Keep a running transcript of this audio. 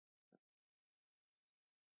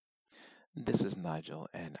This is Nigel,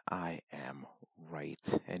 and I am right.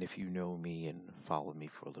 And if you know me and follow me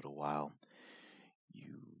for a little while,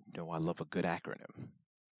 you know I love a good acronym.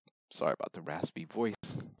 Sorry about the raspy voice.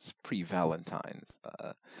 It's pre-Valentine's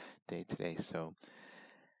day today. So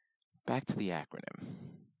back to the acronym.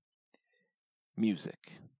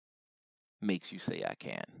 Music makes you say I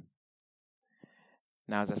can.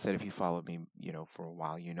 Now, as I said, if you follow me, for a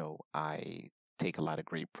while, I take a lot of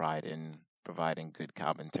great pride in providing good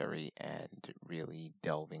commentary and really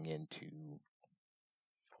delving into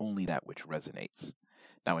only that which resonates.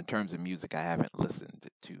 Now, in terms of music, I haven't listened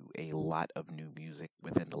to a lot of new music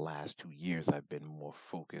within the last 2 years. I've been more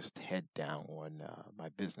focused, head down on my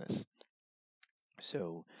business.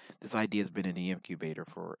 So, this idea has been in the incubator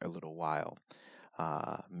for a little while.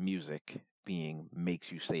 Music being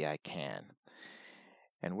makes you say I can.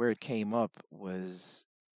 And where it came up was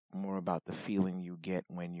more about the feeling you get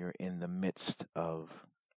when you're in the midst of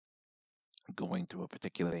going through a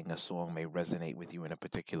particular thing. A song may resonate with you in a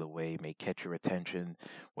particular way, may catch your attention,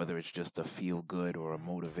 whether it's just a feel good or a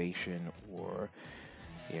motivation, or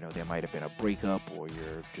there might have been a breakup, or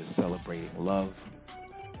you're just celebrating love,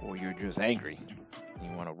 or you're just angry.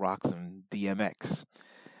 You want to rock some DMX.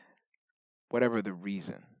 Whatever the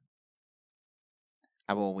reason,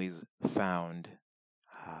 I've always found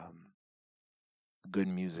um, good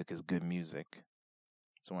music is good music.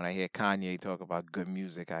 So when I hear Kanye talk about good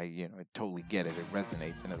music, I totally get it. It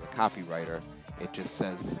resonates, and as a copywriter, it just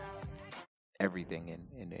says everything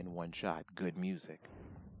in one shot. Good music.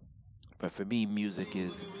 But for me, music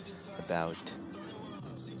is about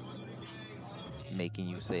making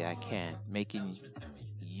you say I can, making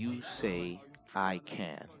you say I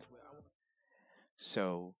can.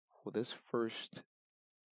 So for this first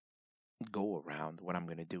go around, what I'm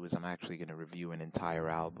going to do is I'm actually going to review an entire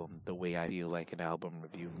album the way I feel like an album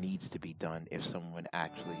review needs to be done if someone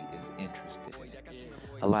actually is interested in it.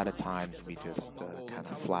 A lot of times we just kind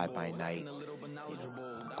of fly by night,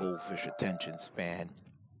 goldfish attention span,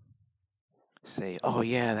 say, oh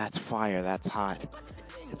yeah, that's fire, that's hot.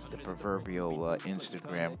 It's the proverbial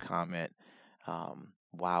Instagram comment,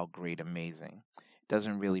 wow, great, amazing. It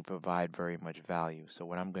doesn't really provide very much value. So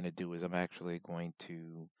what I'm going to do is I'm actually going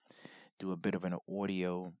to do a bit of an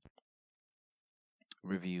audio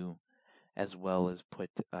review as well as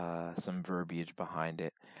put some verbiage behind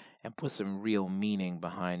it and put some real meaning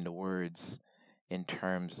behind the words in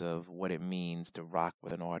terms of what it means to rock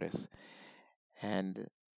with an artist. And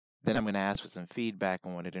then I'm going to ask for some feedback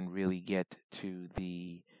on it and really get to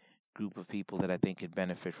the group of people that I think could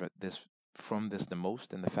benefit from this the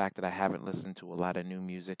most. And the fact that I haven't listened to a lot of new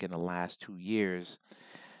music in the last 2 years,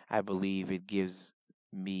 I believe it gives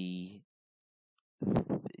me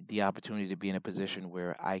the opportunity to be in a position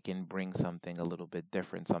where I can bring something a little bit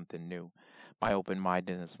different, something new. My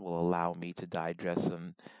open-mindedness will allow me to digest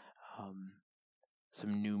um,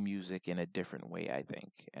 some new music in a different way, I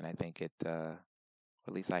think, and I think or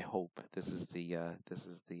at least I hope this is the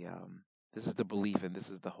belief and this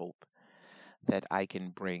is the hope that I can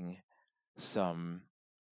bring some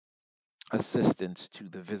assistance to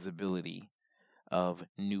the visibility of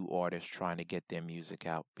new artists trying to get their music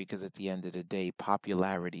out. Because at the end of the day,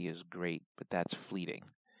 popularity is great, but that's fleeting.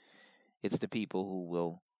 It's the people who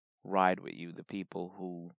will ride with you, the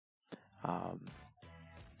people um,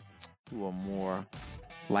 who are more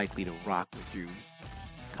likely to rock with you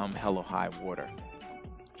come hell or high water,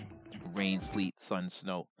 rain, sleet, sun,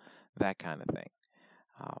 snow, that kind of thing.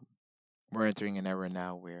 Um, we're entering an era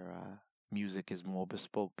now where music is more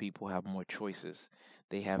bespoke. People have more choices.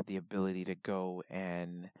 They have the ability to go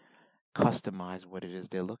and customize what it is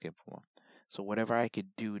they're looking for. So, whatever I could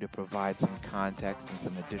do to provide some context and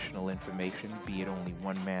some additional information, be it only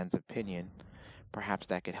one man's opinion, perhaps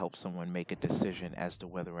that could help someone make a decision as to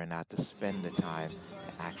whether or not to spend the time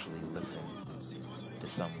to actually listen to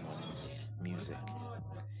someone's music.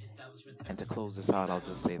 And to close this out, I'll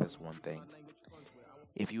just say this one thing.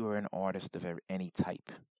 If you are an artist of any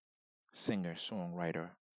type, singer, songwriter,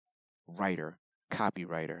 writer,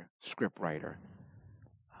 copywriter, scriptwriter,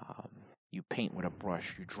 um, you paint with a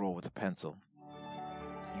brush, you draw with a pencil,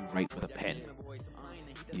 you write with a pen,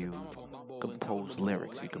 you compose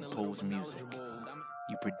lyrics, you compose music,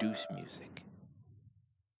 you produce music.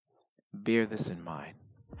 Bear this in mind.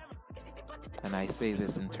 And I say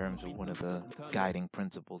this in terms of one of the guiding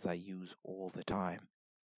principles I use all the time.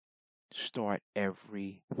 Start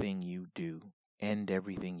everything you do, end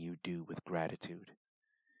everything you do with gratitude.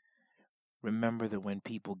 Remember that when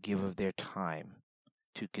people give of their time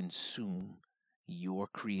to consume your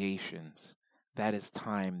creations, that is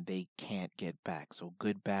time they can't get back. So,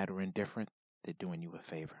 good, bad, or indifferent, they're doing you a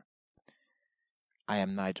favor. I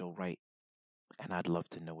am Nigel Wright. And I'd love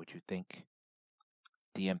to know what you think.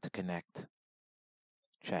 DM to connect,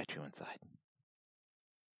 chat you inside.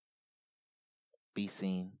 Be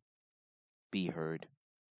seen, be heard,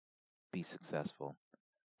 be successful.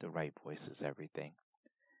 The right voice is everything.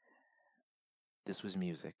 This was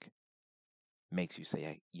music. Make you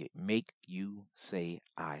say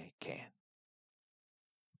I can.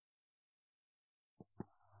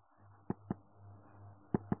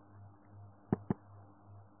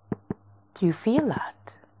 Do you feel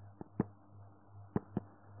that?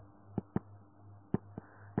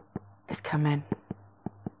 It's coming.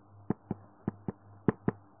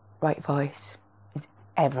 Right voice is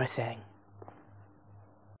everything.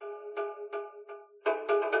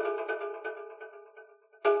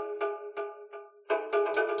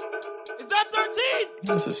 Is that 13?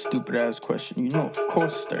 That's a stupid ass question. You know, of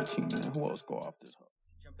course it's 13, man. Who else go off this hook?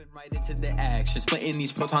 Jumping right into the action, splitting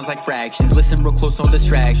these protons like fractions. Listen real close, no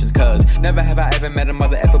distractions. Cause never have I ever met a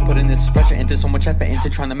mother ever putting this pressure into so much effort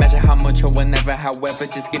into trying to measure how much or whenever. However,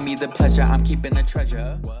 just give me the pleasure. I'm keeping the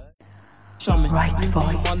treasure. What? Right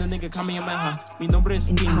voice. Mi nombre es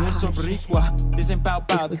King, no soy boricua. Dicen pow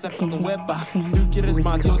pow, this that fucking huepa. You quieres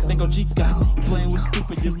más, yo tengo chicas. You playing with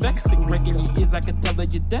stupid, you're vexed. Stick breaking your ears, I can tell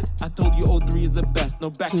that you're deaf. I told you 03 is the best. No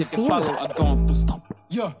back check and follow, I go on full stop.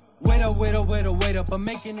 Yeah, wait up, I'm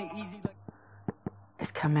making it easy like... It's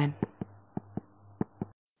coming.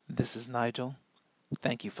 This is Nigel.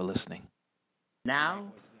 Thank you for listening.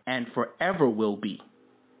 Now and forever will be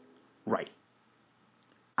right.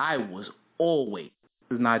 I was always,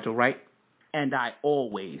 this is Nigel, right? And I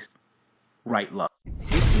always write love.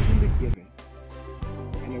 This is in the giving,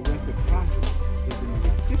 and the reciprocity is in the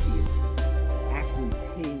recipient actually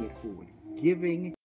paying it forward, giving